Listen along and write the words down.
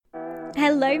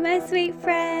Hello, my sweet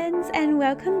friends, and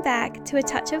welcome back to A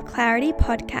Touch of Clarity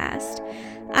podcast.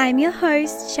 I'm your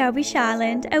host, Shelby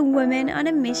Charland, a woman on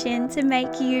a mission to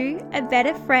make you a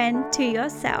better friend to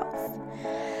yourself.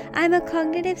 I'm a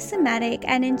cognitive, somatic,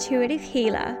 and intuitive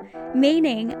healer,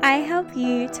 meaning I help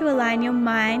you to align your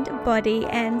mind, body,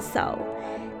 and soul.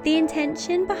 The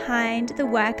intention behind the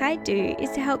work I do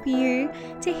is to help you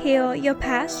to heal your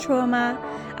past trauma,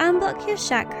 unblock your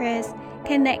chakras,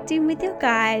 connecting with your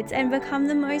guides, and become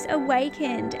the most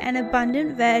awakened and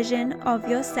abundant version of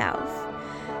yourself.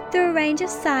 Through a range of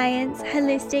science,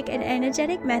 holistic, and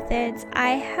energetic methods,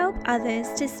 I help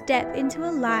others to step into a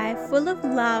life full of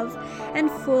love and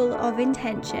full of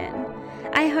intention.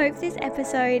 I hope this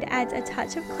episode adds a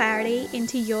touch of clarity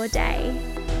into your day.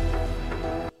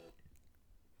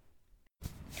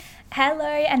 Hello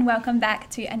and welcome back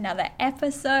to another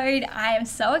episode. I am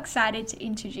so excited to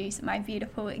introduce my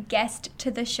beautiful guest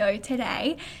to the show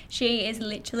today. She is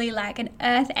literally like an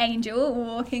earth angel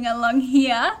walking along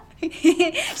here.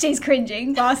 She's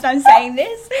cringing whilst I'm saying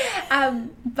this.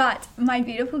 But my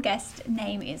beautiful guest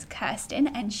name is Kirsten,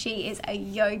 and she is a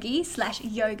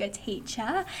yogi/yoga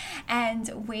teacher,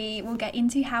 and we will get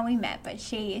into how we met, but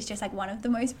she is just like one of the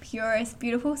most purest,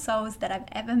 beautiful souls that I've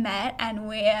ever met, and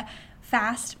we're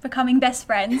fast becoming best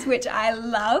friends, which I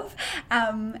love.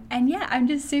 And yeah, I'm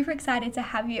just super excited to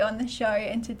have you on the show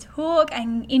and to talk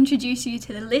and introduce you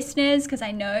to the listeners, because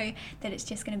I know that it's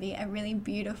just going to be a really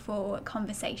beautiful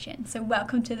conversation. So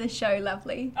welcome to the show,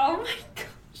 lovely. Oh my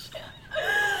gosh.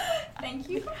 Thank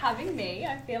you for having me.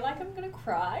 I feel like I'm going to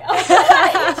cry.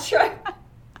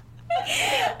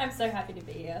 I'm so happy to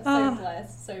be here.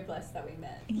 So blessed that we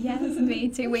met. Yes, me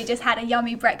too. We just had a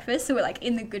yummy breakfast, so we're like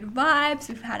in the good vibes.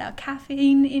 We've had our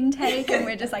caffeine intake and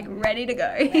we're just like ready to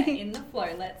go. Yeah, in the flow,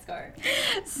 let's go.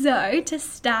 So to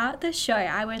start the show,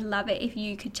 I would love it if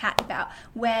you could chat about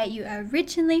where you are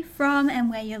originally from and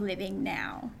where you're living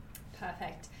now.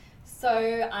 Perfect.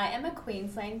 So I am a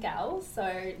Queensland gal,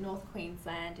 so North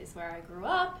Queensland is where I grew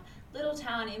up. Little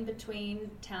town in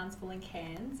between Townsville and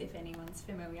Cairns, if anyone's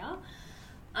familiar.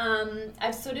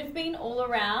 I've sort of been all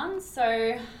around,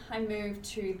 so I moved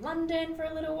to London for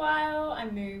a little while, I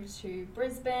moved to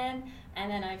Brisbane,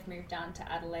 and then I've moved down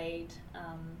to Adelaide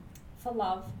for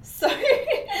love. So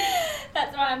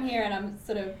that's why I'm here, and I'm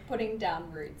sort of putting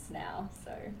down roots now.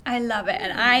 So I love it,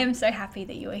 and I am so happy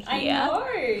that you are here. I know,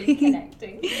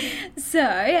 connecting.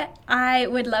 So I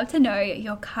would love to know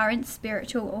your current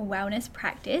spiritual or wellness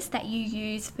practice that you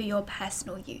use for your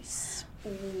personal use.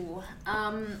 Ooh,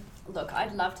 look,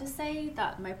 I'd love to say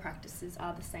that my practices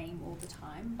are the same all the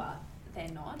time, but they're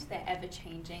not. They're ever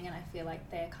changing, and I feel like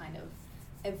they're kind of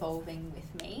evolving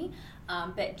with me.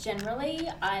 But generally,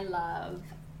 I love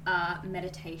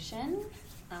meditation,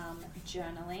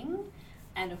 journaling,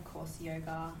 and of course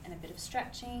yoga, and a bit of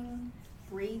stretching,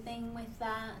 breathing with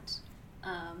that,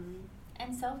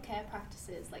 and self-care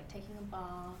practices like taking a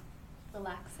bath,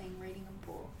 relaxing, reading a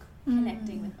book,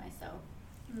 connecting with myself.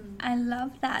 I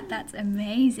love that. That's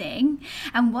amazing.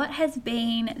 And what has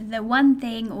been the one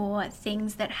thing or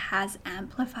things that has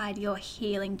amplified your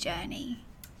healing journey?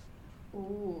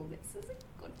 Ooh, this is a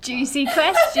good juicy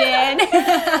question.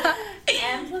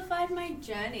 Amplified my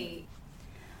journey.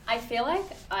 I feel like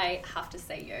I have to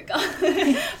say yoga,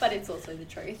 but it's also the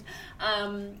truth.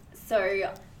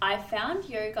 So I found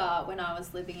yoga when I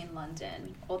was living in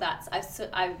London,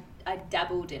 I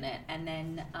dabbled in it, and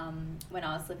then when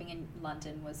I was living in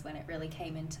London was when it really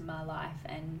came into my life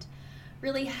and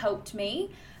really helped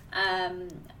me.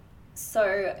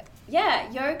 So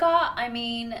yeah, yoga, I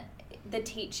mean, the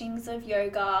teachings of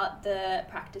yoga, the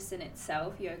practice in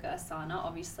itself, yoga asana,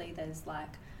 obviously there's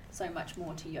like so much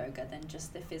more to yoga than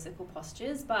just the physical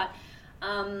postures, but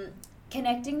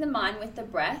connecting the mind with the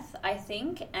breath, I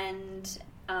think, and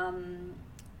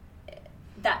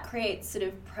that creates sort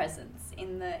of presence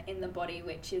in the body,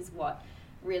 which is what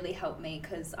really helped me,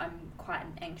 because I'm quite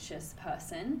an anxious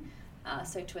person,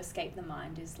 so to escape the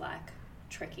mind is like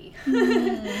tricky.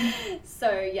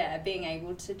 So yeah, being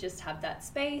able to just have that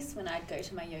space when I'd go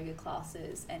to my yoga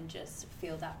classes and just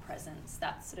feel that presence,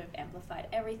 that sort of amplified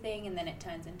everything, and then it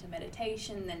turns into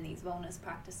meditation and then these wellness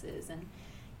practices, and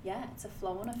yeah, it's a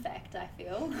flow-on effect, I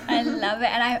feel. I love it,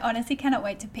 and I honestly cannot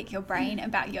wait to pick your brain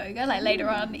about yoga, like later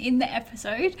on in the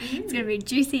episode. It's going to be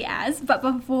juicy as. But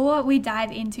before we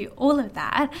dive into all of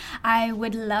that, I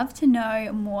would love to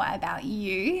know more about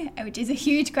you, which is a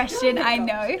huge question, I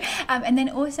know. And then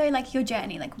also like your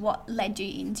journey, like what led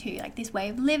you into like this way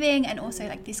of living, and also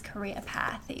like this career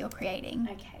path that you're creating.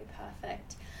 Okay,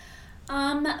 perfect.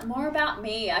 More about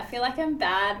me. I feel like I'm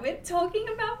bad with talking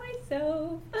about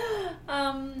myself.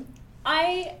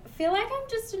 I feel like I'm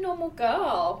just a normal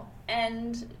girl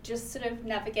and just sort of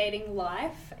navigating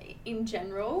life in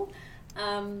general.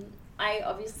 I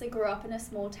obviously grew up in a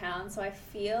small town, so I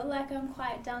feel like I'm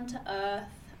quite down to earth.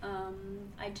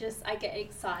 I get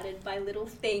excited by little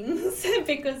things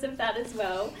because of that as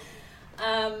well.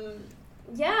 I'm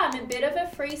a bit of a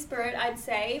free spirit, I'd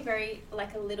say,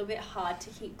 a little bit hard to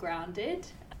keep grounded.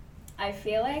 I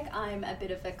feel like I'm a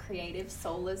bit of a creative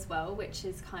soul as well, which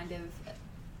is kind of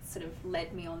sort of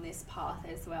led me on this path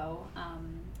as well,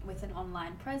 with an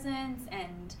online presence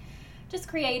and just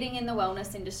creating in the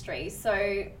wellness industry.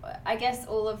 So I guess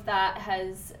all of that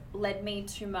has led me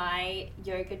to my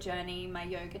yoga journey, my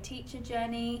yoga teacher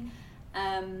journey.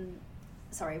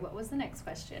 Sorry, what was the next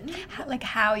question?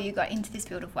 How you got into this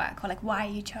field of work, or why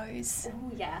you chose?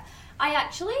 Oh yeah,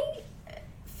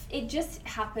 it just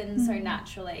happened so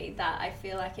naturally that I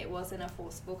feel like it wasn't a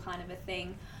forceful kind of a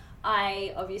thing.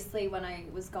 I obviously, when I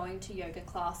was going to yoga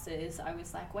classes, I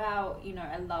was like, wow,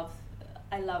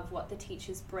 I love what the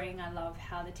teachers bring. I love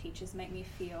how the teachers make me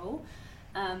feel.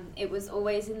 It was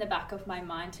always in the back of my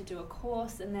mind to do a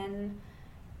course, and then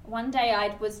one day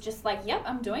I was just like, yep,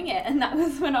 I'm doing it. And that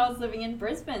was when I was living in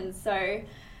Brisbane. So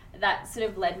that sort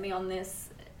of led me on this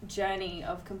journey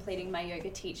of completing my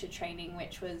yoga teacher training,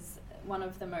 which was one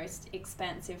of the most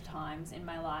expansive times in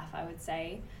my life, I would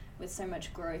say, with so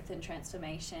much growth and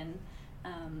transformation.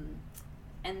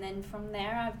 And then from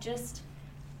there, I've just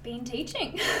been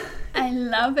teaching. I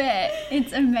love it.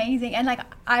 It's amazing. And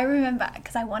I remember,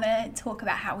 because I want to talk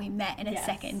about how we met in a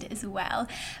second as well,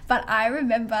 but I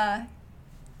remember,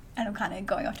 and I'm kind of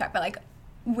going off track, but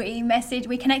we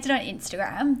connected on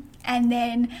Instagram, and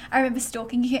then I remember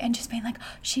stalking you and just being like,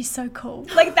 oh, she's so cool.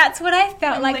 That's what I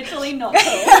felt. I'm literally not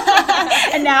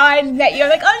cool. And now I met you, I'm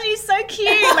like, oh, she's so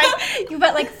cute.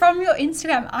 But from your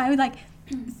Instagram, I would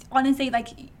honestly,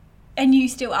 and you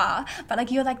still are, but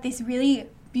you're this really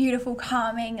beautiful,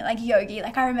 calming, yogi.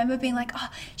 I remember being oh,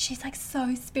 she's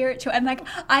so spiritual, and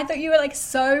I thought you were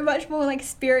so much more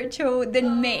spiritual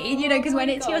than me, because when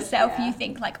it's yourself, you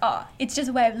think oh, it's just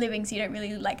a way of living, so you don't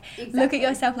really look at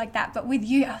yourself like that. But with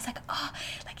you, I was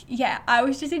I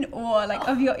was just in awe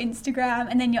of your Instagram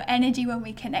and then your energy when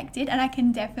we connected, and I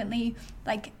can definitely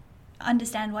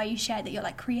understand why you shared that you're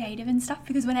creative and stuff,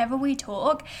 because whenever we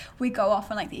talk, we go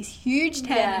off on these huge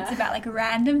tangents about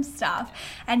random stuff,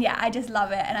 and I just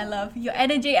love it, and I love your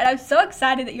energy, and I'm so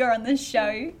excited that you're on this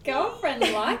show. Girlfriend,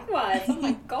 likewise. Oh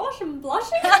my gosh, I'm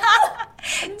blushing.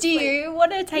 Do you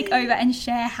want to take over and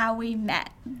share how we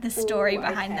met, the story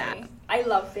behind that? I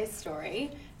love this story.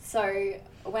 So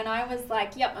when I was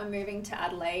yep, I'm moving to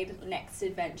Adelaide, next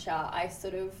adventure, I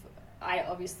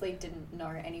obviously didn't know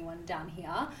anyone down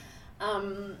here.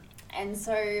 And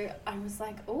so I was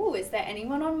like, oh, is there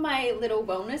anyone on my little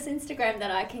wellness Instagram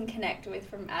that I can connect with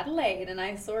from Adelaide? And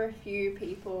I saw a few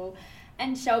people,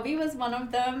 and Shelby was one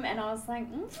of them, and I was like,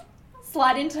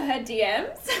 slide into her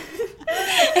DMs,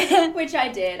 which I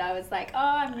did. I was like, oh,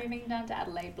 I'm moving down to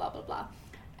Adelaide, blah, blah, blah.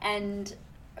 And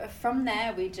from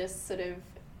there, we just sort of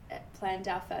planned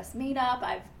our first meetup.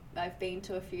 I've been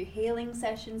to a few healing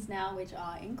sessions now, which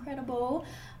are incredible.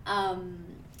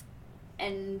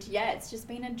 And it's just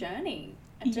been a journey.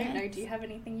 I don't know, do you have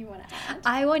anything you want to add?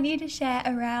 I want you to share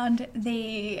around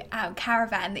the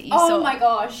caravan that you saw. Oh my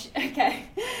gosh, okay.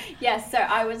 Yes, so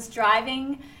I was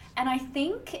driving, and I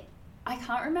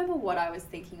can't remember what I was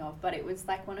thinking of, but it was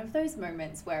one of those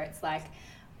moments where it's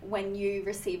when you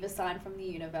receive a sign from the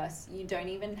universe, you don't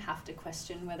even have to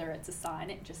question whether it's a sign,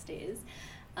 it just is.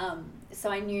 So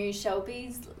I knew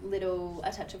Shelby's little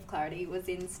A Touch of Clarity was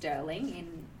in Stirling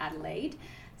in Adelaide.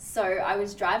 So I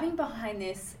was driving behind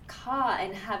this car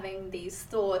and having these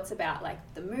thoughts about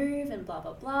the move and blah,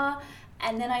 blah, blah.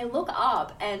 And then I look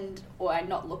up I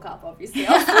not look up, obviously,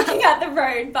 I was looking at the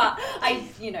road, but I,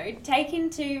 take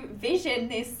into vision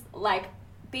this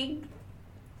big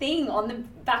thing on the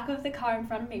back of the car in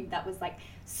front of me that was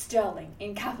Sterling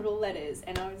in capital letters.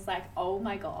 And I was like, oh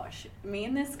my gosh, me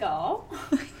and this girl,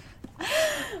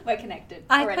 we're connected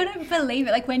already. I couldn't believe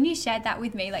it. When you shared that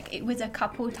with me, it was a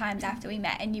couple times after we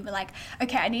met, and you were like,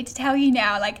 okay, I need to tell you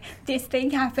now, this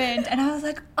thing happened. And I was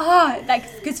like, oh,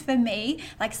 because for me,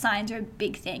 signs are a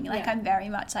big thing. I'm very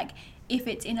much if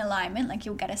it's in alignment,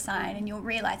 you'll get a sign and you'll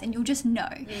realize and you'll just know.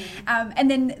 And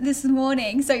then this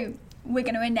morning, so we're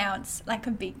going to announce a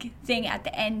big thing at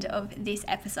the end of this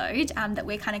episode that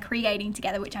we're kind of creating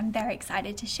together, which I'm very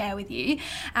excited to share with you.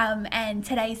 And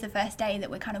today's the first day that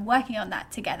we're kind of working on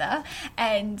that together.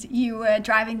 And you were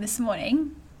driving this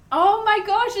morning. Oh my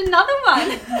gosh, another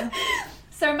one.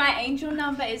 So my angel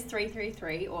number is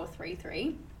 333 or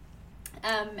 33.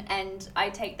 And I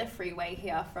take the freeway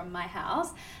here from my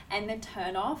house, and the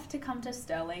turn off to come to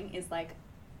Stirling is like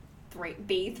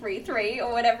B33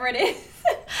 or whatever it is.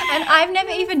 And I've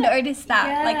never even noticed that.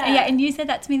 Yeah. And you said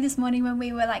that to me this morning when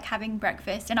we were like having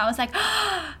breakfast, and I was like,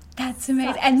 oh, that's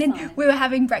amazing. Such And then fun. we were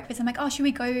having breakfast. I'm like, oh, should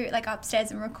we go like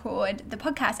upstairs and record the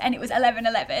podcast? And it was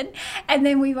 11:11. And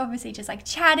then we've obviously just like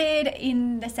chatted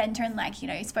in the center and like, you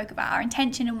know, spoke about our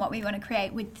intention and what we want to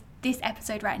create with this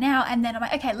episode right now. And then I'm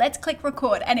like, okay, let's click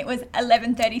record. And it was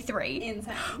 11:33.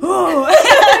 Insane. Ooh.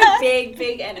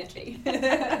 big energy.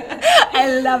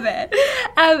 I love it.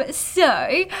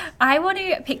 So I want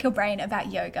to pick your brain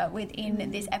about yoga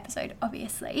within this episode,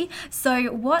 obviously.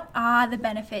 So what are the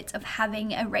benefits of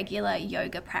having a regular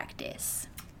yoga practice?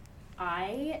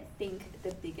 I think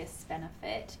the biggest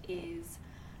benefit is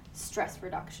stress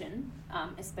reduction,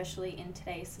 especially in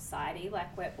today's society.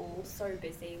 Like, we're all so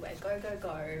busy, we're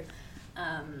go.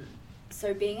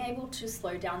 So being able to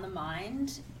slow down the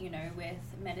mind, you know, with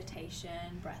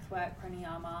meditation, breathwork,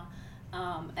 pranayama,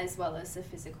 as well as the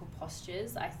physical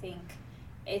postures, I think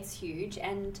it's huge.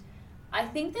 And I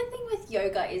think the thing with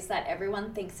yoga is that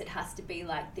everyone thinks it has to be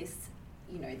like this,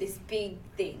 you know, this big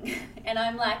thing. And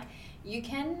I'm like, you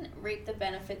can reap the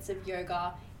benefits of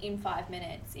yoga in 5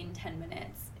 minutes, in 10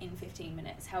 minutes, in 15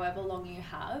 minutes, however long you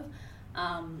have.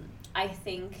 I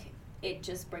think it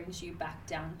just brings you back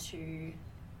down to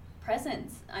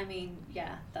presence. I mean,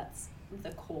 yeah, that's the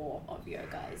core of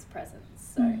yoga, is presence.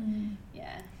 So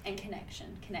yeah, and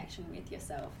connection with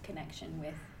yourself, connection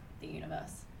with the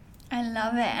universe. I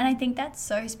love it. And I think that's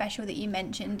so special that you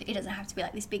mentioned it doesn't have to be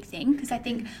like this big thing, because I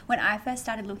think when I first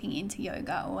started looking into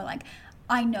yoga, or like,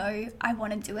 I know I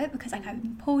want to do it because like I've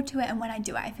been pulled to it, and when I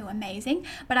do it I feel amazing,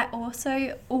 but I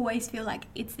also always feel like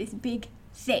it's this big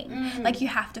thing. Like, you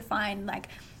have to find like,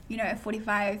 you know, a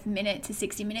 45-minute to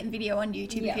 60-minute video on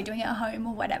YouTube if you're doing it at home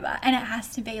or whatever, and it has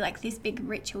to be like this big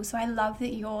ritual. So I love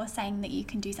that you're saying that you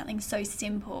can do something so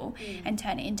simple and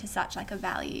turn it into such like a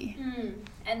value.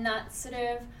 And that's sort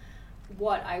of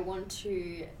what I want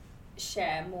to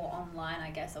share more online,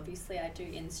 I guess. Obviously I do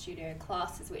in-studio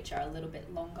classes which are a little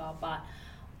bit longer, but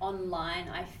online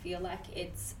I feel like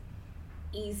it's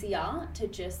easier to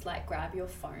just like grab your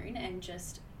phone and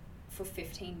just for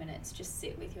 15 minutes just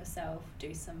sit with yourself,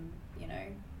 do some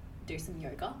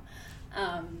yoga.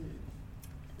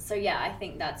 So yeah, I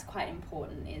think that's quite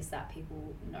important, is that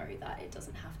people know that it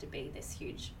doesn't have to be this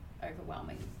huge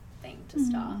overwhelming thing to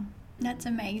start. That's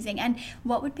amazing. And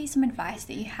what would be some advice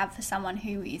that you have for someone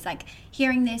who is like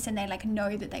hearing this and they like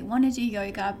know that they want to do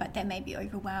yoga but they may be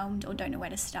overwhelmed or don't know where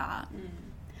to start?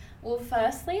 Well,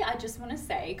 firstly, I just want to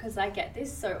say, because I get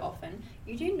this so often,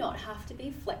 you do not have to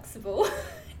be flexible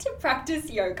to practice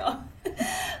yoga.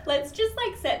 Let's just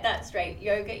like set that straight.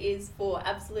 Yoga is for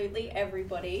absolutely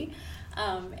everybody.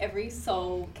 Every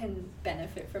soul can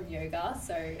benefit from yoga.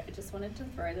 So I just wanted to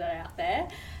throw that out there.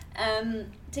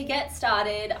 To get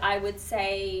started, I would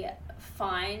say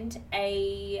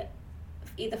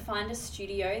either find a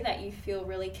studio that you feel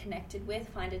really connected with,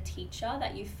 find a teacher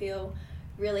that you feel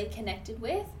really connected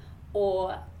with,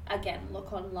 or again,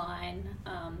 look online,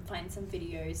 find some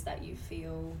videos that you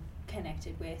feel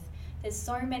connected with. There's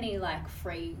so many like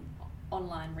free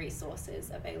online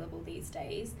resources available these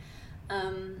days.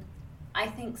 I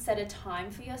think set a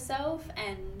time for yourself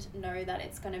and know that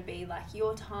it's going to be like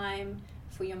your time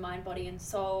for your mind, body and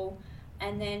soul,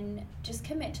 and then just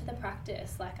commit to the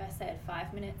practice. Like I said,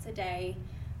 5 minutes a day,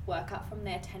 work up from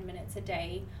there, 10 minutes a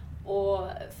day.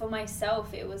 Or for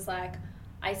myself, it was like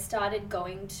I started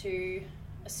going to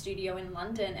a studio in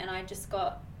London and I just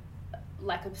got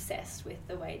like obsessed with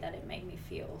the way that it made me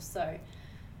feel. So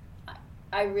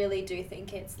I really do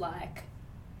think it's like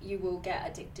you will get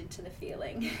addicted to the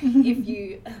feeling if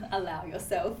you allow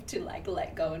yourself to like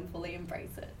let go and fully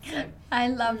embrace it. So, I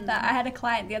love that. I had a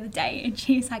client the other day and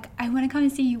she's like, I want to come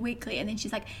and see you weekly. And then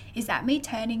she's like, is that me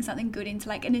turning something good into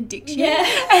like an addiction? Yeah.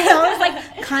 And I was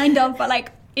like, kind of, but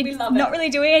like it's not really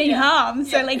doing any harm.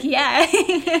 So like, yeah.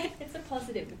 It's a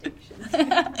positive addiction.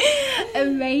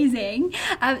 Amazing.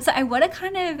 So I want to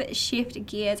kind of shift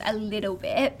gears a little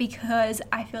bit, because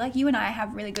I feel like you and I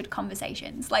have really good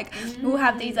conversations. Like we'll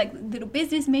have these like little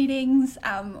business meetings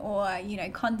or, you know,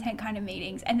 content kind of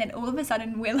meetings. And then all of a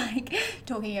sudden we're like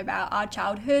talking about our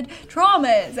childhood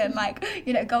traumas and like,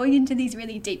 you know, going into these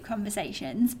really deep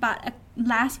conversations. But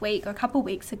last week or a couple of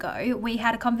weeks ago, we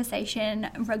had a conversation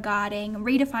regarding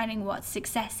redefining what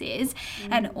success is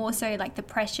and also like the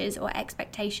pressures or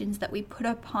expectations that we put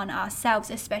upon ourselves,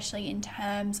 especially in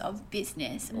terms of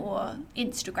business or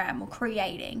Instagram or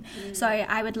creating. So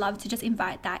I would love to just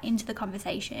invite that into the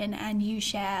conversation and you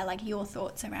share like your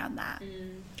thoughts around that.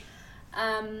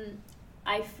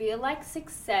 I feel like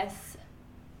success,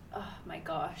 oh my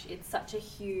gosh, it's such a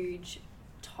huge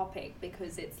topic,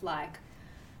 because it's like,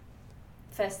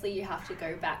 firstly, you have to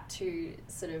go back to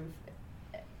sort of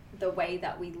the way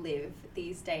that we live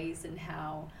these days, and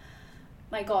how,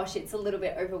 my gosh, it's a little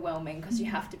bit overwhelming, because you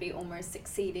have to be almost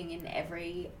succeeding in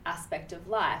every aspect of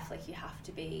life. Like, you have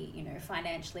to be, you know,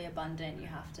 financially abundant, you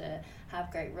have to have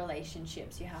great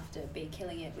relationships, you have to be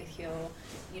killing it with your,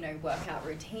 you know, workout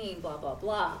routine, blah, blah,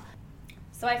 blah.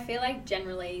 So I feel like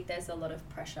generally there's a lot of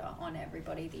pressure on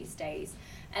everybody these days.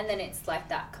 And then it's like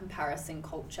that comparison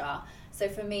culture. So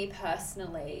for me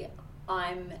personally,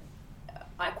 I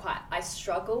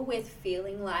struggle with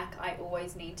feeling like I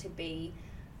always need to be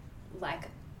like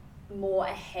more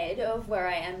ahead of where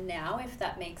I am now, if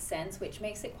that makes sense, which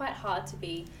makes it quite hard to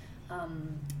be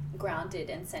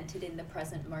grounded and centered in the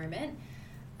present moment.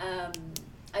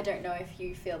 I don't know if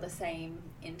you feel the same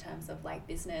in terms of like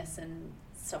business and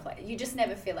stuff like that. You just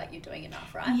never feel like you're doing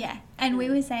enough, right? Yeah. And we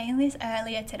were saying this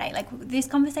earlier today, like this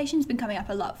conversation's been coming up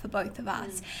a lot for both of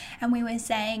us. And we were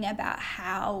saying about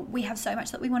how we have so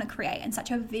much that we want to create and such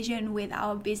a vision with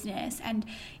our business and,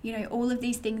 you know, all of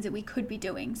these things that we could be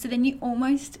doing. So then you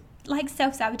almost like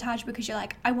self-sabotage, because you're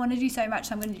like, I want to do so much,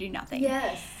 so I'm going to do nothing.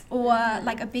 Yes. Or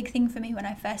like a big thing for me when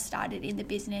I first started in the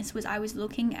business was I was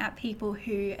looking at people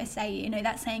who say, you know,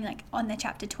 that saying like on their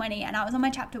chapter 20, and I was on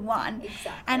my chapter 1.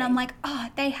 Exactly. And I'm like, oh,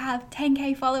 they have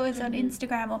 10k followers on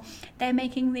Instagram, or they're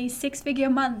making these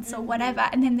 6-figure months or whatever.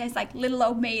 And then there's like little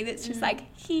old me that's just like,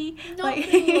 not like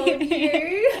little old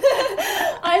you.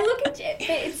 I look at it, but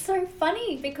it's so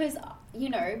funny because, you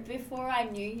know, before I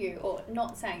knew you, or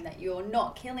not saying that you're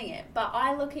not killing it, but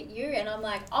I look at you and I'm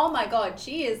like, oh my God,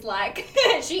 she is like,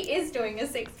 she is doing a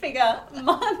 6-figure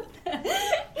month.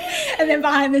 And then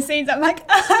behind the scenes, I'm like,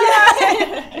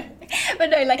 oh. But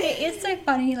no, like it is so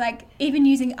funny, like even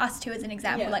using us two as an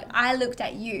example, like I looked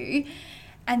at you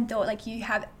and thought like you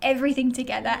have everything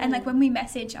together. And like when we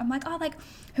messaged, I'm like, oh, like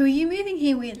who are you moving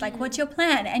here with? Like, what's your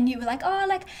plan? And you were like, oh,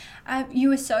 like you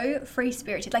were so free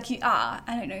spirited. Like you are.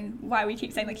 I don't know why we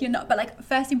keep saying like you're not, but like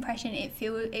first impression,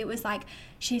 it was like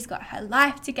she's got her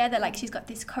life together. Like she's got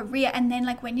this career. And then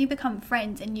like when you become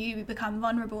friends and you become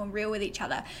vulnerable and real with each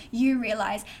other, you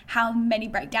realize how many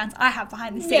breakdowns I have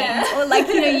behind the scenes. Or like,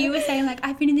 you know, you were saying like,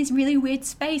 I've been in this really weird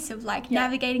space of like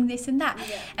navigating this and that.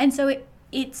 And so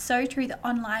it's so true that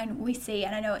online we see,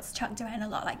 and I know it's chucked around a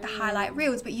lot, like the highlight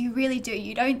reels, but you really do.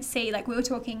 You don't see, like we were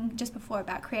talking just before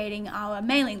about creating our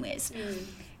mailing list.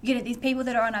 You know, these people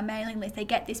that are on our mailing list, they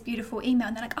get this beautiful email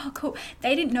and they're like, oh, cool.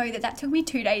 They didn't know that took me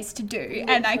 2 days to do. Literally.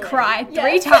 And I cried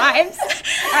 3 times.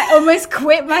 I almost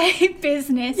quit my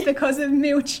business because of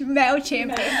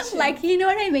MailChimp. Like, you know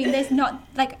what I mean? There's not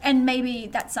like, and maybe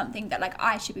that's something that like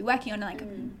I should be working on, like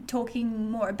talking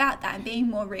more about that and being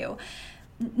more real.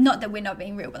 Not that we're not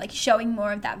being real, but like showing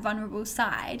more of that vulnerable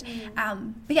side.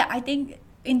 But yeah, I think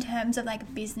in terms of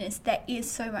like business, there is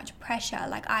so much pressure.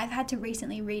 Like I've had to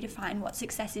recently redefine what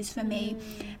success is for me,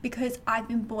 because I've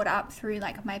been brought up through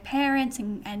like my parents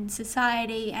and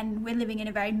society, and we're living in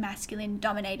a very masculine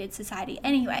dominated society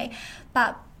anyway.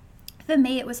 But for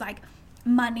me, it was like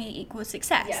money equals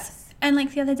success. And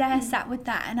like the other day I sat with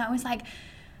that and I was like,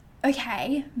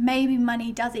 okay, maybe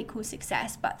money does equal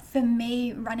success, but for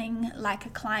me, running like a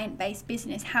client-based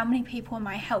business, how many people am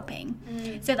I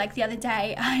helping? So like the other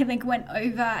day, I like went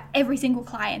over every single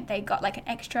client. They got like an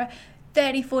extra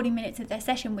 30-40 minutes of their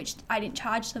session, which I didn't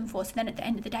charge them for. So then at the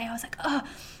end of the day, I was like, oh,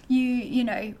 you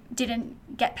know,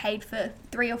 didn't get paid for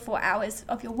 3 or 4 hours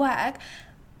of your work.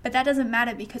 But that doesn't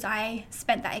matter because I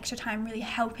spent that extra time really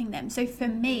helping them. So for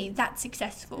me, that's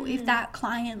successful. If that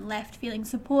client left feeling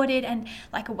supported and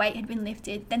like a weight had been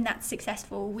lifted, then that's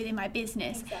successful within my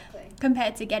business.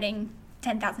 Compared to getting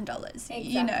 $10,000,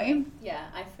 you know? Yeah,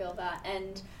 I feel that.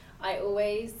 And I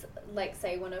always like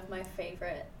say one of my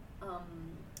favorite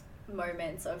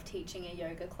moments of teaching a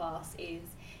yoga class is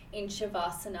in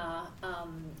Shavasana,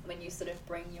 when you sort of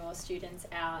bring your students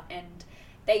out and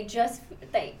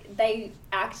they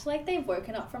act like they've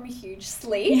woken up from a huge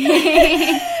sleep.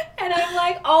 And I'm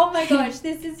like, oh my gosh,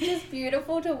 this is just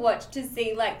beautiful to watch, to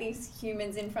see like these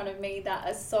humans in front of me that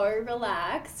are so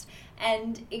relaxed.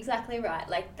 And exactly right,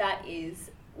 like that is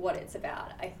what it's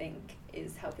about, I think,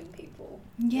 is helping people.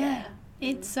 Yeah.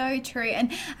 It's so true.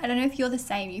 And I don't know if you're the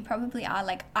same, you probably are.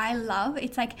 Like I love,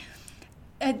 it's like,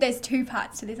 there's 2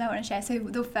 parts to this I want to share. So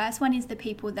the first one is the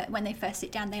people that when they first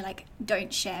sit down, they like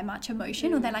don't share much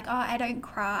emotion, or they're like, oh, I don't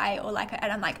cry, or like,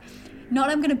 and I'm like, not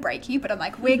I'm gonna break you, but I'm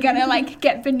like, we're gonna like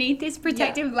get beneath this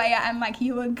protective layer, and like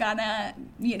you are gonna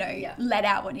let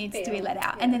out what needs to be let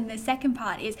out. And then the second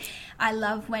part is I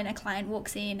love when a client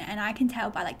walks in and I can tell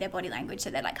by like their body language. So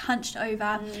they're like hunched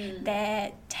over,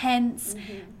 they're tense,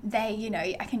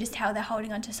 they, I can just tell they're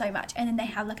holding on to so much. And then they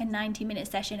have like a 90-minute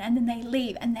session and then they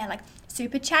leave and they're like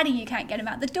super chatty. You can't get them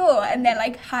out the door and they're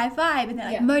like high vibe and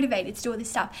they're like motivated to do all this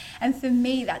stuff. And for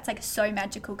me, that's like so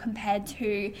magical compared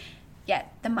to,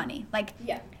 the money. Like,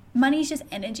 money is just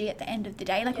energy at the end of the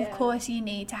day. Like, of course, you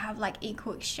need to have like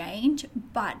equal exchange,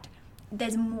 but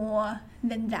there's more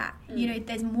than that.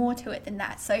 There's more to it than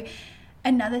that. So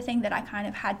another thing that I kind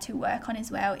of had to work on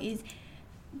as well is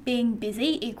being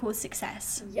busy equals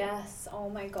success. Yes. Oh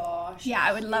my gosh. Yeah,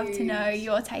 I would love to know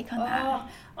your take on that.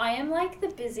 I am like the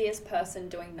busiest person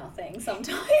doing nothing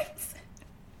sometimes.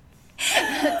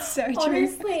 That's so true.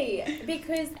 Honestly,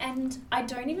 because, and I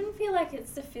don't even feel like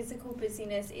it's the physical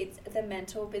busyness, it's the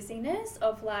mental busyness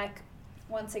of like,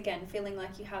 once again, feeling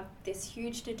like you have this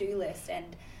huge to-do list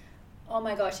and, oh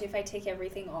my gosh, if I tick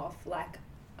everything off, like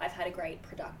I've had a great,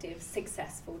 productive,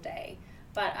 successful day.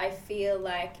 But I feel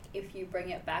like if you bring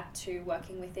it back to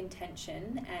working with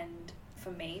intention and,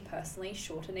 for me personally,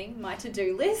 shortening my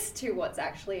to-do list to what's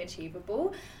actually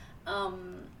achievable,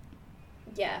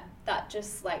 that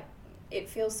just like, it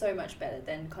feels so much better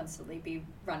than constantly be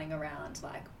running around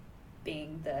like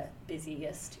being the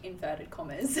busiest, inverted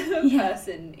commas,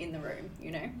 person in the room,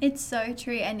 It's so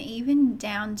true. And even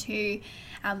down to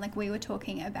like we were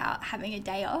talking about having a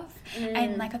day off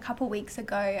and like a couple weeks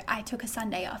ago I took a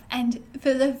Sunday off and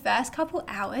for the first couple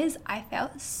hours I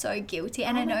felt so guilty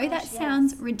and I know that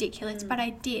sounds ridiculous but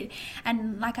I did.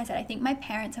 And like I said, I think my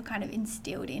parents have kind of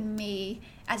instilled in me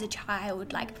as a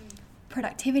child like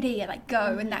productivity and like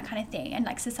go and that kind of thing, and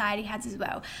like society has as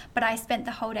well. But I spent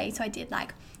the whole day, so I did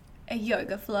like a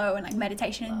yoga flow and like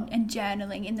meditation and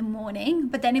journaling in the morning,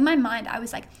 but then in my mind I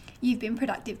was like, you've been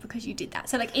productive because you did that.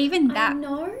 So like even that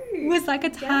was like a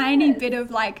tiny bit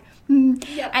of like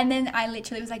and then I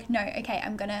literally was like, no, okay,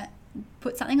 I'm gonna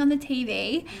put something on the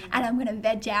TV and I'm gonna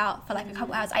veg out for like a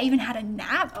couple hours. I even had a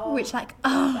nap, which like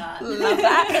love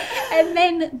that. And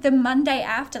then the Monday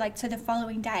after, like so the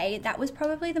following day, that was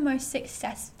probably the most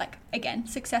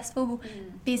successful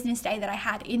business day that I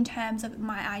had in terms of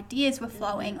my ideas were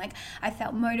flowing. Like I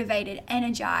felt motivated,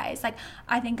 energized. Like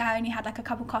I think I only had like a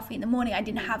cup of coffee in the morning. I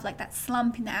didn't have like that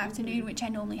slump in the afternoon, which I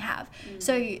normally have.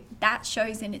 So that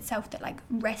shows in itself that like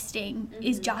resting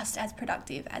is just as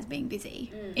productive as being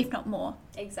busy, if not more.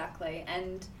 Exactly.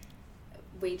 And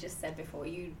we just said before,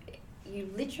 you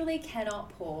literally cannot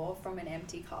pour from an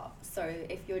empty cup. So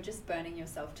if you're just burning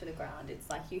yourself to the ground, it's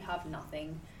like you have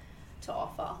nothing to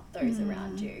offer those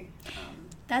around you.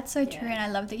 That's so true. And I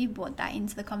love that you brought that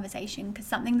into the conversation, because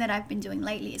something that I've been doing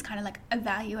lately is kind of like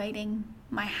evaluating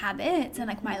my habits and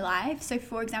like my life. So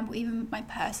for example, even my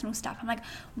personal stuff, I'm like,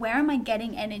 where am I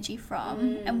getting energy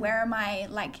from and where am I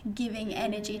like giving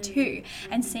energy to,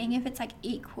 and seeing if it's like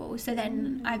equal. So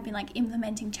then I've been like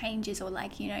implementing changes, or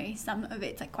like, some of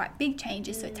it's like quite big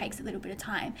changes, so it takes a little bit of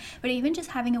time. But even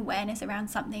just having awareness around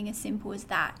something as simple as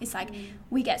that, it's like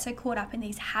we get so caught up in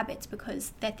these habits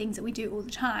because they're things that we do all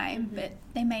the time, but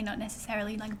they may not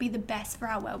necessarily like be the best for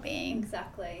our well-being.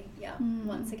 Exactly. Yeah.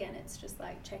 Once again, it's just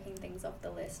like checking things off the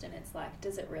list, and it's like,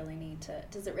 does it really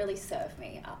serve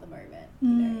me at the moment?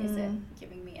 Is it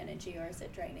giving me energy or is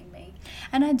it draining me?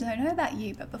 And I don't know about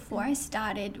you, but before I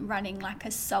started running like a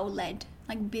soul-led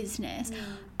like business,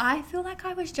 I feel like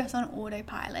I was just on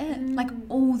autopilot like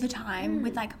all the time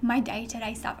with like my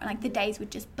day-to-day stuff, and like the days would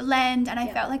just blend, and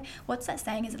I felt like, what's that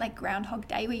saying, is it like Groundhog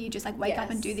Day, where you just like wake up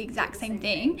and do the exact same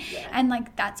thing? And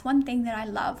like that's one thing that I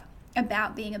love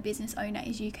about being a business owner,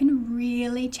 is you can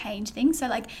really change things. So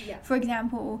like for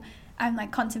example, I'm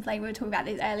like contemplating, we were talking about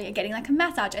this earlier, getting like a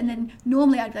massage, and then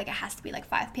normally I'd be like, it has to be like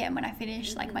 5 p.m. when I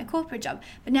finish like my corporate job,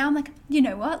 but now I'm like, you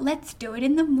know what, let's do it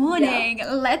in the morning,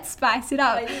 let's spice it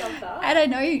up. I love that. And I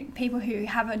know people who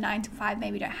have a 9 to 5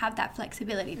 maybe don't have that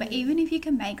flexibility, but even if you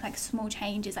can make like small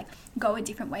changes, like go a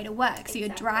different way to work, so you're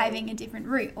driving a different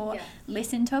route, or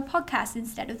listen to a podcast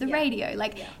instead of the radio,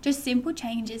 like just simple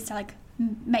changes to like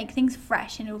make things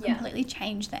fresh, and it will completely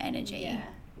change the energy.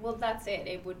 Well, that's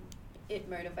it. It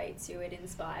motivates you, it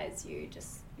inspires you,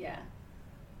 just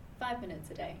 5 minutes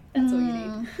a day, that's all you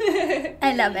need.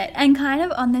 I love it. And kind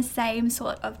of on the same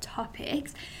sort of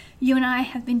topics, you and I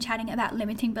have been chatting about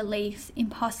limiting beliefs,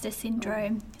 imposter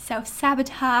syndrome,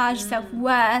 self-sabotage,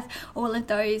 self-worth, all of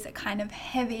those kind of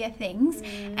heavier things.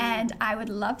 And I would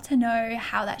love to know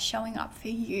how that's showing up for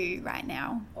you right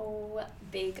now.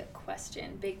 Big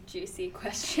question, big juicy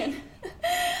question.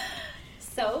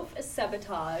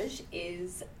 Self-sabotage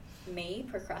is me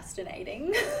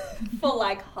procrastinating for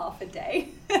like half a day.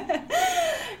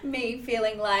 me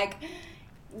feeling like,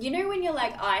 you know, when you're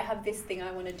like, I have this thing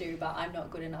I want to do, but I'm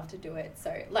not good enough to do it.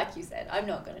 So like you said, I'm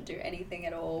not going to do anything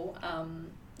at all.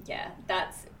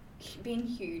 That's been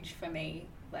huge for me.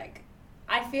 Like,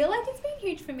 I feel like it's been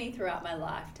huge for me throughout my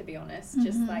life, to be honest.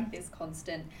 Just like this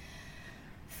constant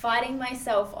fighting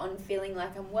myself on feeling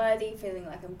like I'm worthy, feeling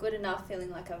like I'm good enough, feeling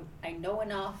like I know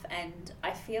enough. And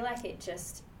I feel like it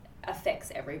just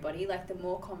affects everybody. Like, the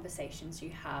more conversations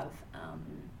you have,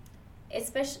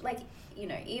 especially, like, you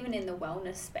know, even in the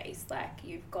wellness space, like,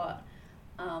 you've got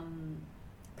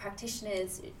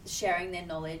practitioners sharing their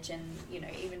knowledge, and, you know,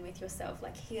 even with yourself,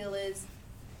 like healers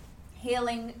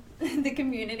healing the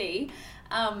community.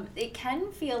 It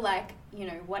can feel like, you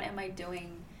know, what am I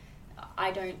doing?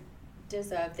 I don't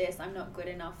deserve this. I'm not good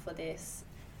enough for this.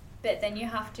 But then you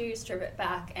have to strip it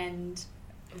back and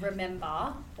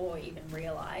remember, or even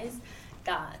realize,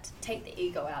 that take the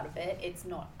ego out of it. It's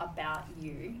not about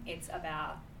you. It's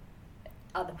about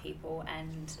other people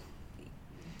and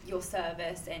your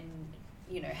service and,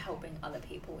 you know, helping other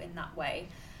people in that way.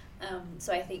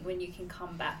 So I think when you can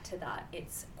come back to that,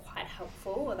 it's quite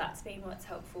helpful, or that's been what's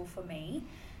helpful for me.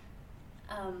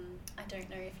 I don't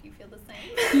know if you feel the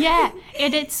same. Yeah,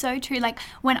 it's so true. Like,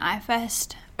 when I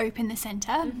first opened the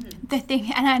centre, the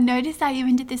thing, and I noticed I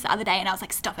even did this the other day, and I was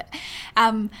like, stop it.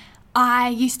 I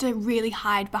used to really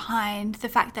hide behind the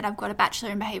fact that I've got a bachelor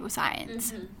in behavioural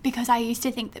science, because I used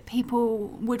to think that people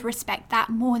would respect that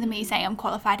more than me saying I'm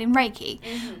qualified in Reiki.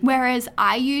 Whereas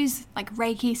I use like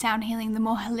Reiki, sound healing, the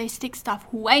more holistic stuff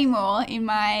way more in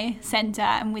my centre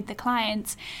and with the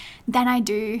clients than I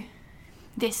do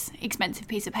this expensive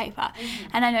piece of paper.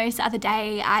 And I noticed the other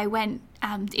day I went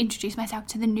to introduce myself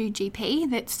to the new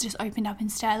GP that's just opened up in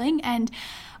Stirling, and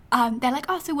they're like,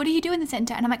 oh, so what do you do in the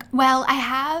centre? And I'm like, well, I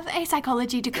have a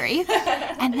psychology degree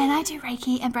and then I do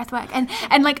Reiki and breathwork,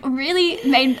 and like really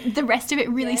made the rest of it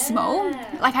really small.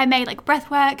 Like, I made like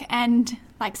breathwork and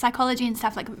like psychology and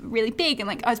stuff like really big, and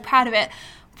like I was proud of it,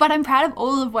 but I'm proud of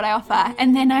all of what I offer.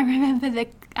 And then I remember the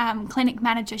clinic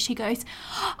manager, she goes,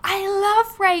 I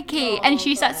love Reiki. And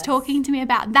she starts talking to me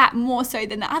about that more so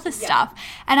than the other stuff.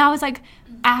 And I was like,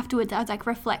 afterwards, I was like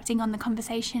reflecting on the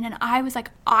conversation, and I was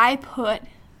like, I put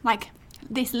like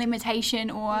this limitation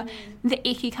or the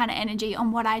icky kind of energy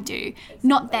on what I do,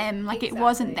 not them. Like, it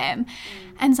wasn't them.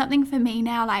 And something for me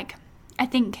now, like, I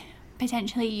think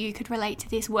potentially you could relate to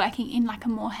this, working in like a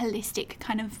more holistic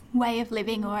kind of way of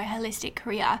living or a holistic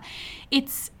career.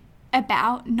 It's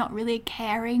about not really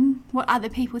caring what other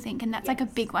people think, and that's like a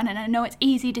big one. And I know it's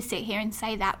easy to sit here and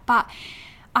say that, but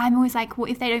I'm always like, well,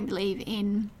 if they don't believe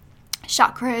in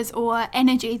chakras or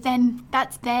energy, then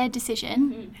that's their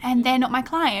decision, and they're not my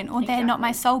client, or they're not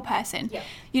my soul person.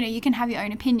 You know, you can have your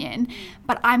own opinion,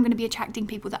 but I'm going to be attracting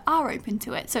people that are open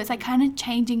to it. So it's like kind of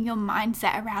changing your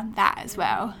mindset around that as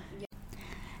well.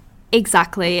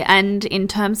 Exactly. And in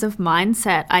terms of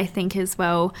mindset, I think as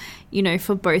well, you know,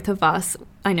 for both of us,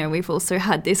 I know we've also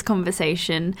had this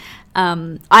conversation.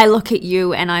 I look at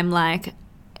you and I'm like,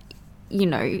 you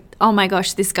know, oh my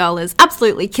gosh, this girl is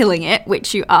absolutely killing it,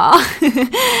 which you are.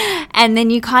 And then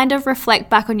you kind of reflect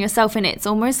back on yourself, and it's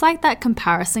almost like that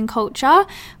comparison culture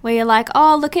where you're like,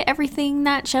 oh, look at everything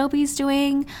that Shelby's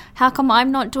doing. How come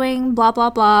I'm not doing blah,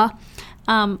 blah, blah?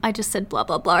 I just said blah,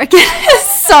 blah, blah again.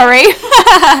 Sorry.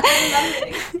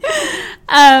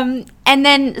 And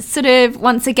then sort of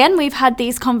once again, we've had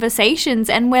these conversations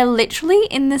and we're literally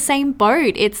in the same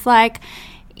boat. It's like,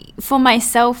 for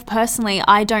myself personally,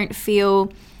 I don't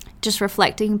feel, just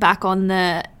reflecting back on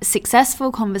the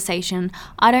successful conversation,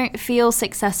 I don't feel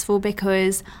successful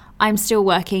because I'm still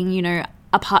working, you know,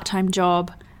 a part-time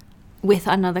job with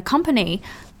another company.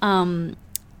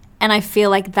 And I feel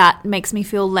like that makes me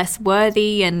feel less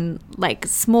worthy and like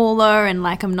smaller and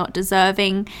like I'm not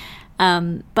deserving.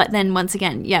 But then once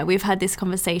again, yeah, we've had this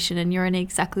conversation and you're in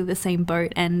exactly the same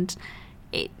boat. And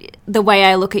the way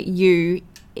I look at you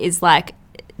is like,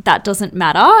 that doesn't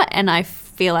matter. And I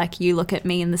feel like you look at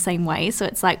me in the same way. So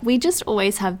it's like we just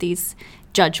always have these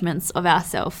judgments of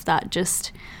ourselves that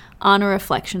just aren't a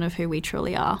reflection of who we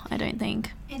truly are, I don't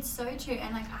think. It's so true.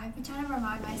 And like I've been trying to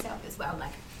remind myself as well,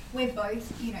 like we're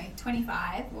both, you know,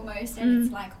 25 almost, and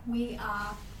it's like we're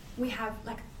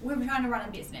trying to run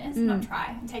a business, not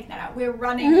try, I'm taking that out. We're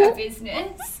running a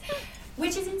business,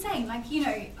 which is insane. Like, you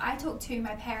know, I talk to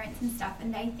my parents and stuff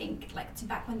and they think like to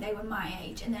back when they were my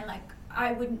age, and they're like,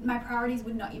 my priorities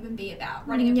would not even be about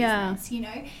running a business, you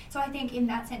know? So I think in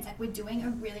that sense, like we're doing a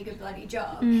really good bloody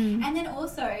job. And then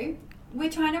also we're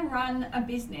trying to run a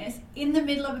business in the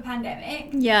middle of a pandemic.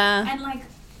 Yeah. And like,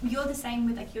 you're the same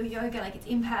with like your yoga, like it's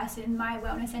in person, my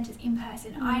wellness center's in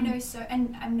person. I know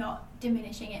and I'm not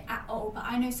diminishing it at all, but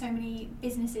I know so many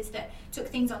businesses that took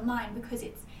things online because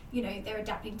it's, you know, they're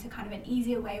adapting to kind of an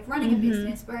easier way of running a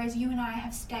business, whereas you and I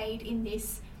have stayed in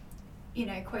this, you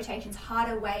know, quotations,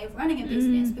 harder way of running a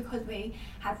business because we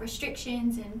have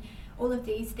restrictions and all of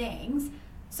these things.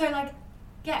 So like,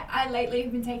 yeah, I lately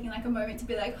have been taking like a moment to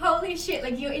be like, holy shit,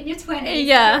 like you're in your 20s,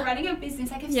 you're running a business.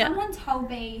 Like if someone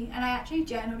told me, and I actually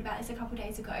journaled about this a couple of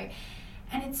days ago,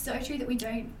 and it's so true that we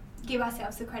don't give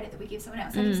ourselves the credit that we give someone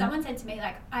else. Like if someone said to me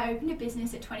like, I opened a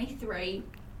business at 23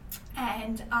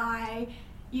 and I,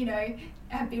 you know,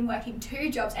 have been working 2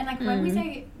 jobs. And like when we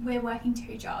say we're working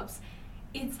 2 jobs,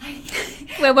 it's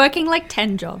like... we're working like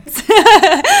 10 jobs.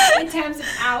 in terms of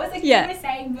hours, like you were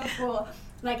saying before,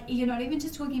 like you're not even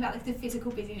just talking about like the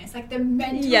physical busyness, like the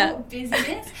mental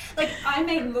busyness. Like I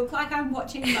may look like I'm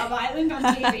watching Love Island on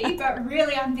TV, but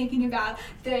really I'm thinking about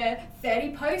the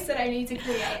 30 posts that I need to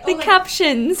create. The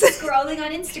captions. Scrolling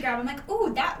on Instagram. I'm like,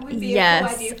 oh, that would be a cool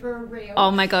idea for a reel.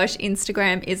 Oh my gosh,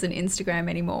 Instagram isn't Instagram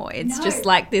anymore. It's just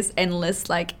like this endless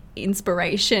like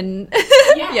inspiration.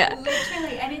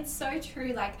 Literally. And it's so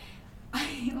true. Like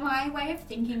my way of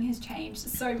thinking has changed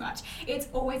so much. It's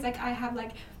always like I have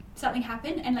like something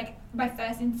happen and like my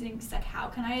first instinct is like, how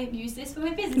can I use this for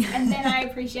my business? And then I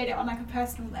appreciate it on like a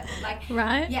personal level. Like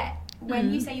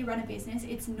when you say you run a business,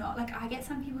 it's not like, I get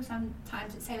some people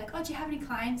sometimes that say like, oh, do you have any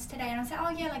clients today? And I say, oh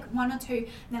yeah, like 1 or 2. And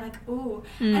they're like, oh.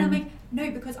 And I'm like,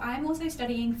 no, because I'm also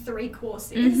studying 3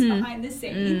 courses behind the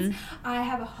scenes. I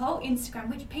have a whole Instagram,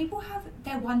 which people have,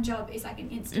 their one job is like an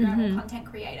Instagram or content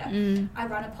creator. I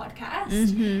run a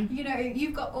podcast. You know,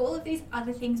 you've got all of these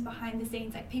other things behind the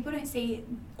scenes. Like people don't see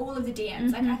all of the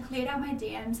DMs. Like I cleared out my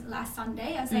DMs last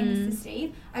Sunday. I was saying this to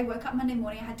Steve. I woke up Monday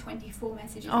morning, I had 24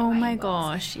 messages. Oh in my inbox.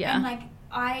 Gosh, yeah. And like,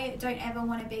 I don't ever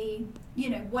want to be, you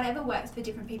know, whatever works for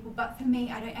different people, but for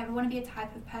me, I don't ever want to be a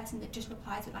type of person that just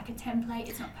replies with like a template.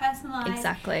 It's not personalized.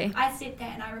 Exactly. I sit there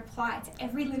and I reply to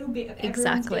every little bit of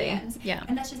everyone's DMs. Yeah.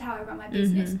 And that's just how I run my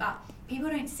business. But people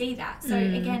don't see that. So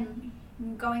again,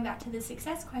 going back to the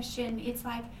success question, it's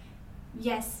like,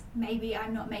 yes, maybe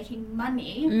I'm not making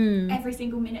money every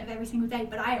single minute of every single day,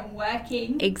 but I am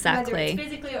working, whether it's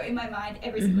physically or in my mind,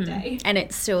 every single day. And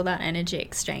it's still that energy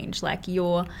exchange, like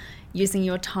you're using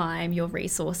your time, your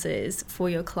resources for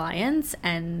your clients,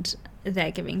 and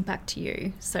they're giving back to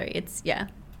you. So it's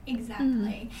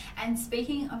Exactly. And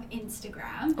speaking of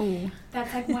Instagram,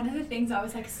 that's like one of the things I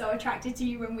was like so attracted to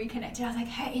you when we connected. I was like,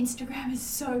 hey, Instagram is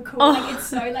so cool. Like it's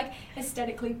so like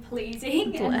aesthetically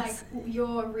pleasing. And like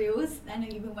your reels, I know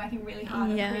you've been working really hard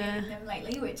on creating them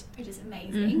lately, which are just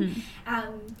amazing.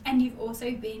 And you've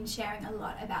also been sharing a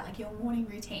lot about like your morning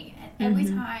routine. And every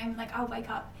time like I'll wake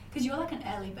up, because you're like an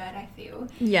early bird, I feel.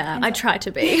 Yeah, I try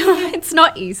to be. It's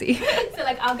not easy. So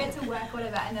like I'll get to work,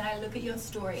 whatever, and then I look at your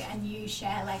story and you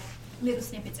share like little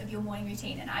snippets of your morning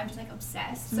routine, and I'm just like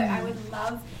obsessed. So I would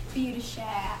love for you to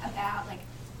share about like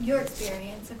your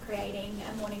experience of creating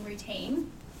a morning routine,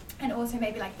 and also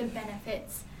maybe like the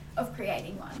benefits of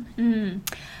creating one.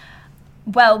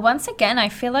 Well, once again, I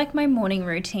feel like my morning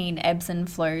routine ebbs and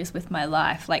flows with my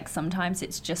life. Like sometimes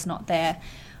it's just not there.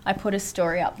 I put a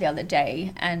story up the other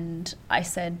day and I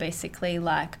said basically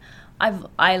like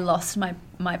I lost my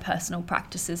personal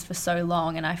practices for so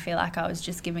long, and I feel like I was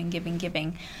just giving.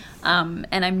 And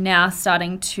I'm now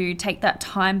starting to take that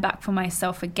time back for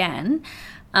myself again.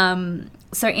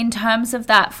 So in terms of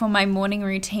that, for my morning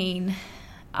routine,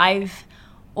 I've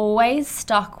always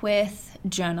stuck with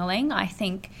journaling. I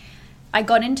think I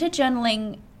got into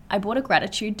journaling, I bought a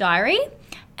gratitude diary,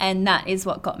 and that is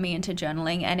what got me into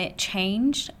journaling, and it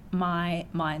changed my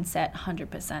mindset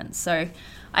 100%. So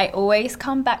I always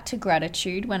come back to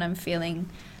gratitude when I'm feeling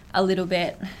a little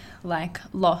bit like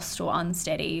lost or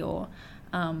unsteady or,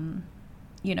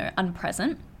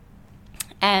 unpresent.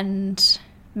 And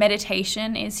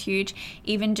meditation is huge.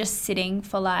 Even just sitting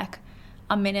for like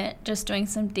a minute, just doing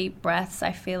some deep breaths,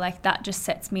 I feel like that just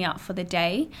sets me up for the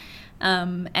day.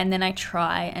 And then I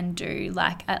try and do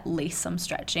like at least some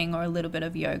stretching or a little bit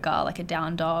of yoga, like a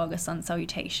down dog, a sun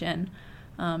salutation,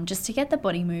 just to get the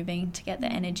body moving, to get the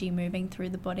energy moving through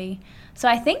the body. So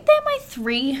I think they're my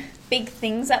 3 big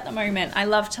things at the moment. I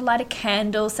love to light a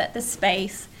candle, set the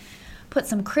space, put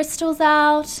some crystals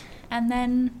out, and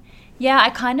then, I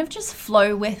kind of just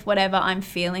flow with whatever I'm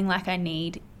feeling like I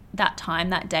need that time,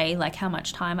 that day, like how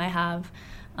much time I have.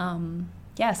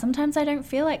 Sometimes I don't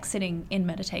feel like sitting in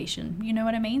meditation. You know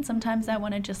what I mean? Sometimes I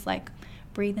want to just like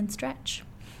breathe and stretch.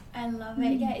 I love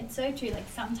it. Yeah, it's so true. Like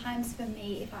sometimes for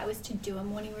me, if I was to do a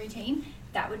morning routine,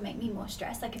 that would make me more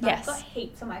stressed. Like if Yes. I've got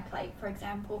heaps on my plate, for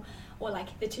example, or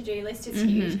like the to-do list is Mm-hmm.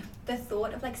 huge, the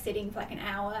thought of like sitting for like an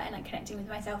hour and like connecting with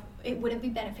myself, it wouldn't be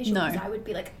beneficial No. because I would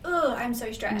be like, oh, I'm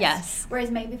so stressed. Yes.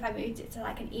 Whereas maybe if I moved it to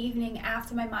like an evening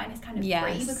after my mind is kind of Yes.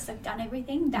 free because I've done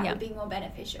everything, that Yeah. would be more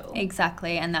beneficial.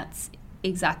 Exactly, and that's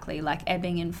exactly like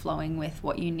ebbing and flowing with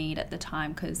what you need at the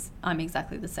time, because I'm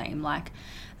exactly the same. Like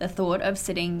the thought of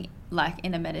sitting like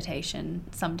in a meditation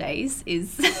some days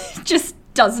is just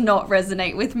does not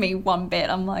resonate with me one bit.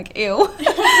 I'm like, ew.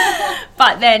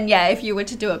 But then yeah, if you were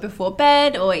to do it before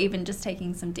bed or even just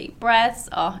taking some deep breaths,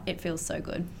 oh, it feels so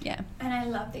good. Yeah. And I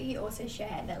love that you also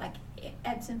share that like it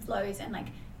ebbs and flows and like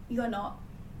you're not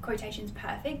quotations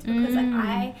perfect, because like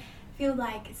I feel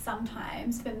like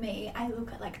sometimes for me I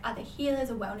look at like other healers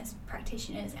or wellness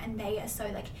practitioners and they are so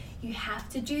like, you have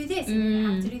to do this and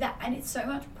you have to do that, and it's so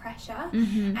much pressure.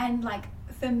 And like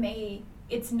for me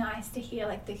it's nice to hear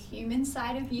like the human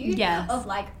side of you. Yes. Of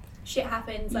like shit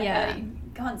happens, like Yeah. I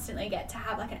constantly get to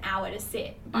have like an hour to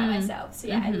sit by myself, so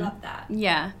yeah, I love that.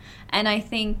 Yeah, and I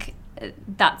think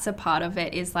that's a part of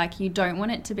it, is like you don't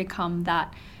want it to become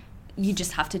that you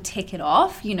just have to tick it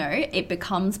off, you know, it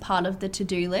becomes part of the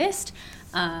to-do list.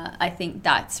 I think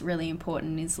that's really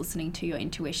important, is listening to your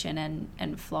intuition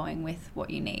and flowing with what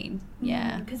you need.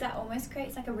 Yeah. Because that almost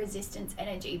creates like a resistance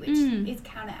energy, which is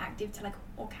counteractive to like,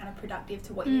 or counterproductive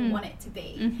to what you want it to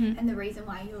be, and the reason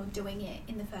why you're doing it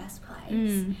in the first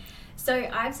place. So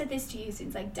I've said this to you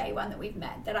since like day one that we've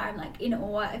met, that I'm like in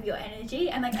awe of your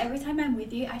energy, and like every time I'm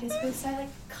with you I just feel so like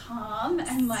calm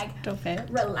and like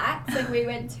relaxed. Like we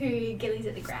went to Gillies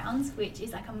at the Grounds, which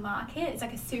is like a market, it's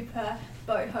like a super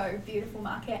boho beautiful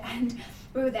market, and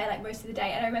we were there like most of the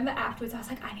day, and I remember afterwards I was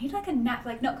like, I need like a nap,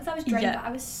 like not because I was drained, but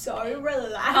I was so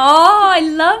relaxed. Oh, I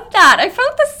love that. I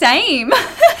felt the same.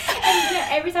 And yeah,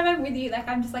 every time I'm with you, like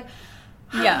I'm just like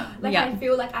I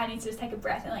feel like I need to just take a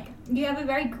breath, and like you have a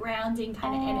very grounding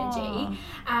kind of energy.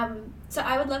 So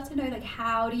I would love to know, like,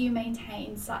 how do you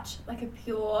maintain such like a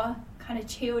pure kind of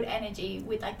chilled energy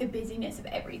with like the busyness of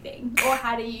everything, or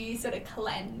how do you sort of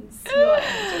cleanse your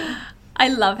energy? I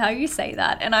love how you say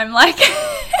that, and I'm like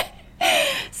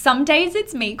some days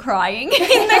it's me crying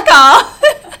in the car.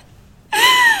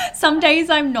 Some days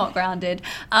I'm not grounded.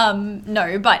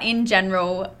 No, but in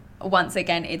general, once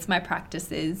again, it's my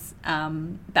practices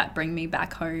that bring me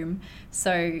back home.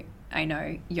 So I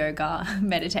know yoga,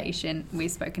 meditation,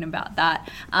 we've spoken about that.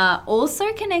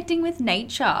 Also connecting with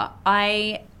nature.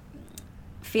 I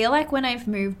feel like when I've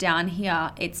moved down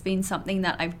here, it's been something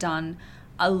that I've done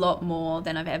a lot more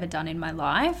than I've ever done in my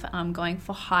life. Going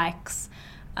for hikes,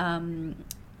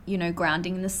 you know,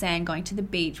 grounding in the sand, going to the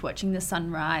beach, watching the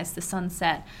sunrise, the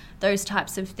sunset, those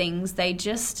types of things. They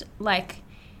just like,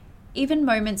 even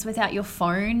moments without your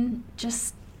phone,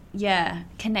 just, yeah,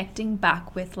 connecting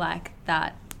back with like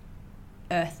that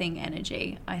earthing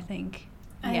energy, I think.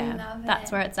 Yeah, love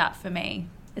that's it. where it's at for me,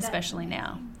 That's especially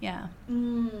now. amazing. Yeah.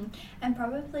 And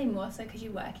probably more so because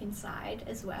you work inside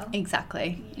as well.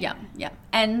 Exactly. Yeah. Yeah.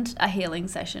 And a healing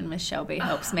session with Shelby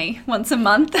helps me once a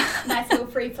month. Nice little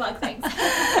free plug, thanks.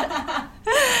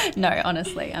 No,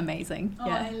 honestly, amazing. Oh,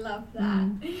 Yeah. I love that.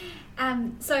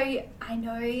 So I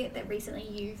know that recently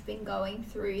you've been going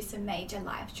through some major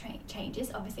life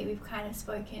changes. Obviously, we've kind of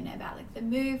spoken about like the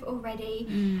move already,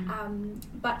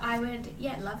 but I would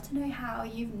love to know how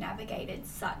you've navigated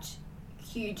such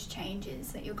huge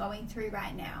changes that you're going through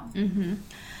right now.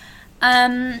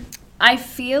 I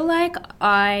feel like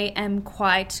I am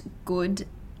quite good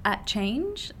at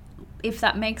change, if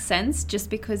that makes sense,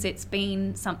 just because it's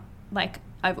been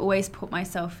I've always put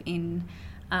myself in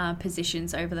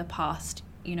positions over the past,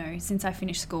 you know, since I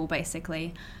finished school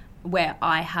basically, where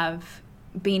I have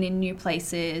been in new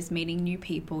places, meeting new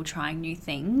people, trying new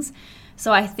things.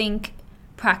 So I think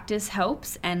practice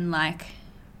helps, and like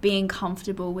being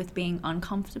comfortable with being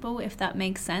uncomfortable, if that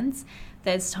makes sense.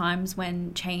 There's times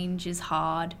when change is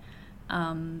hard,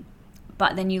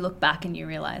 but then you look back and you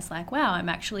realize like, wow, I'm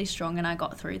actually strong and I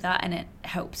got through that, and it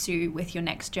helps you with your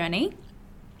next journey.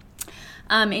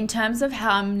 In terms of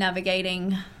how I'm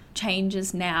navigating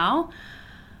changes now,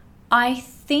 I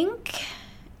think,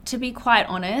 to be quite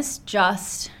honest,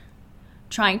 just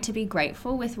trying to be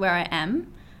grateful with where I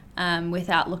am,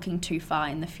 without looking too far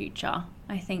in the future.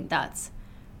 I think that's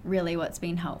really what's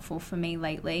been helpful for me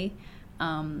lately.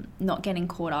 Not getting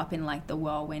caught up in like the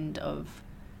whirlwind of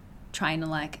trying to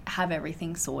like have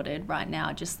everything sorted right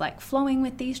now, just like flowing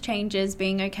with these changes,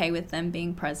 being okay with them,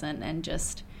 being present, and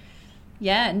just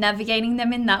navigating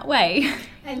them in that way.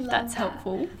 I love that's that.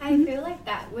 helpful. I feel like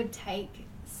that would take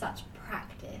such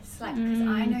practice practice. Like, because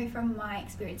I know from my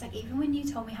experience, like even when you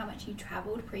told me how much you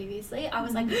traveled previously, I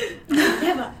was like,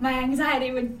 never, my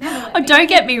anxiety would never let me. Don't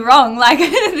get me wrong, like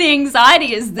the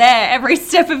anxiety is there every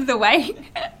step of the way.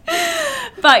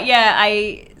 But yeah,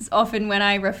 I often, when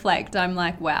I reflect, I'm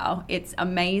like, wow, it's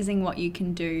amazing what you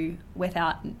can do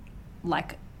without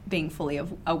like being fully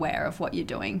aware of what you're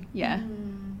doing. Yeah.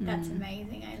 That's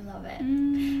amazing. I love it.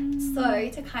 So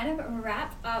to kind of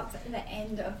wrap up the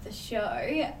end of the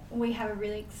show, we have a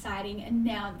really exciting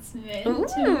announcement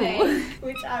to make,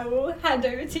 which I will hand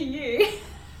over to you.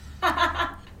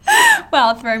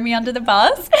 Well, throw me under the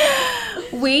bus.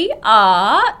 We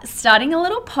are starting a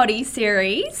little potty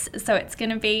series. So it's going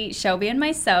to be Shelby and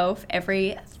myself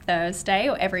every Thursday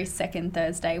or every second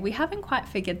Thursday. We haven't quite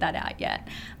figured that out yet.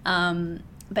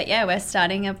 But yeah, we're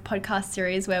starting a podcast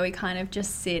series where we kind of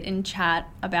just sit and chat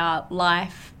about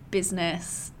life,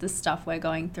 business, the stuff we're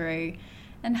going through,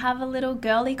 and have a little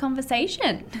girly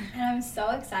conversation. And I'm so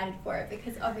excited for it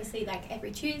because obviously like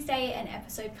every Tuesday an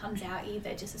episode comes out,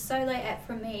 either just a solo ep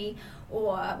from me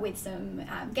or with some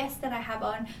guests that I have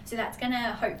on. So that's going to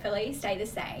hopefully stay the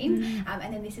same.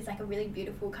 And then this is like a really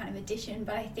beautiful kind of addition.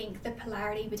 But I think the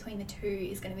polarity between the two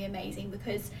is going to be amazing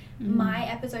because my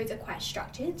episodes are quite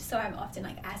structured. So I'm often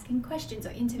like asking questions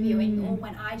or interviewing, or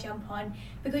when I jump on,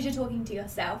 because you're talking to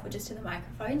yourself or just to the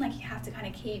microphone, like you have to kind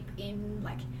of keep in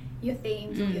like your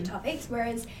themes or your topics,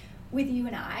 whereas with you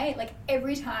and I, like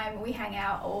every time we hang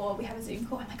out or we have a Zoom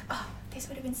call, I'm like, oh, this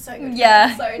would have been so good.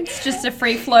 Yeah, it's just a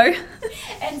free flow.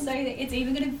 And so it's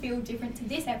even going to feel different to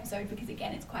this episode because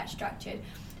again, it's quite structured.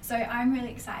 So I'm really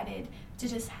excited to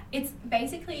just, it's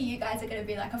basically you guys are going to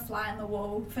be like a fly on the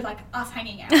wall for like us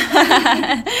hanging out.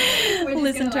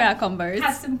 Listen to our combos.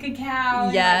 Have some cacao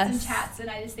and have some chats, and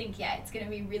I just think, it's going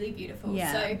to be really beautiful.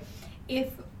 Yeah. So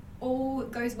if all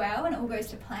goes well and all goes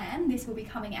to plan, this will be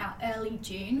coming out early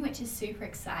June, which is super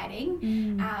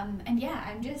exciting. And yeah,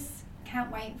 I'm just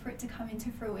can't wait for it to come into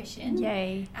fruition.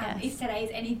 Yay. If today is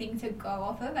anything to go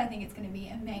off of, I think it's going to be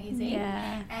amazing.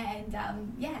 And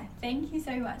thank you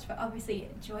so much for obviously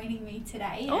joining me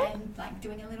today and like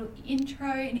doing a little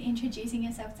intro and introducing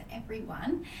yourself to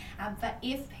everyone. But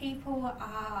if people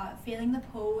are feeling the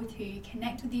pull to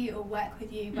connect with you or work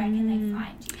with you, where can they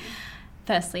find you?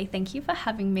 Firstly, thank you for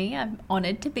having me. I'm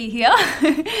honoured to be here.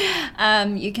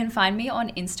 You can find me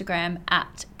on Instagram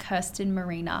at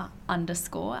KirstenMarina_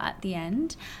 at the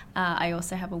end. I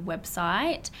also have a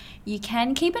website. You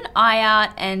can keep an eye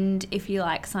out, and if you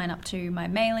like, sign up to my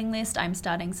mailing list. I'm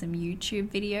starting some YouTube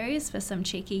videos for some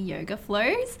cheeky yoga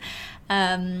flows.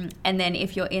 And then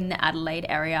if you're in the Adelaide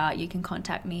area, you can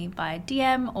contact me via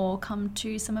DM or come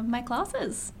to some of my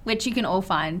classes, which you can all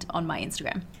find on my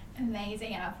Instagram.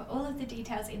 Amazing, and I'll put all of the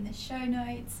details in the show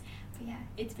notes. But yeah,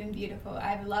 it's been beautiful.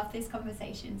 I've loved this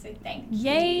conversation, so thank you.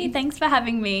 Yay, thanks for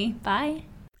having me. Bye.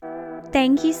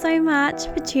 Thank you so much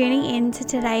for tuning in to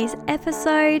today's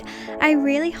episode. I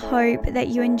really hope that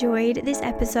you enjoyed this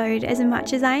episode as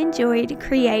much as I enjoyed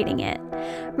creating it.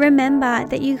 Remember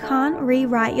that you can't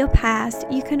rewrite your past,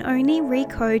 you can only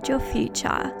recode your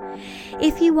future.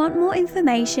 If you want more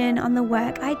information on the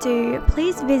work I do,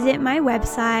 please visit my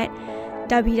website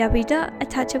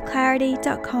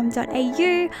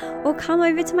www.atouchofclarity.com.au or come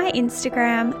over to my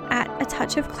Instagram at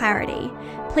atouchofclarity.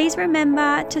 Please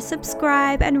remember to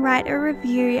subscribe and write a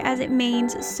review as it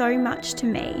means so much to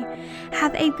me.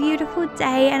 Have a beautiful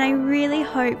day, and I really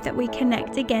hope that we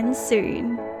connect again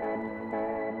soon.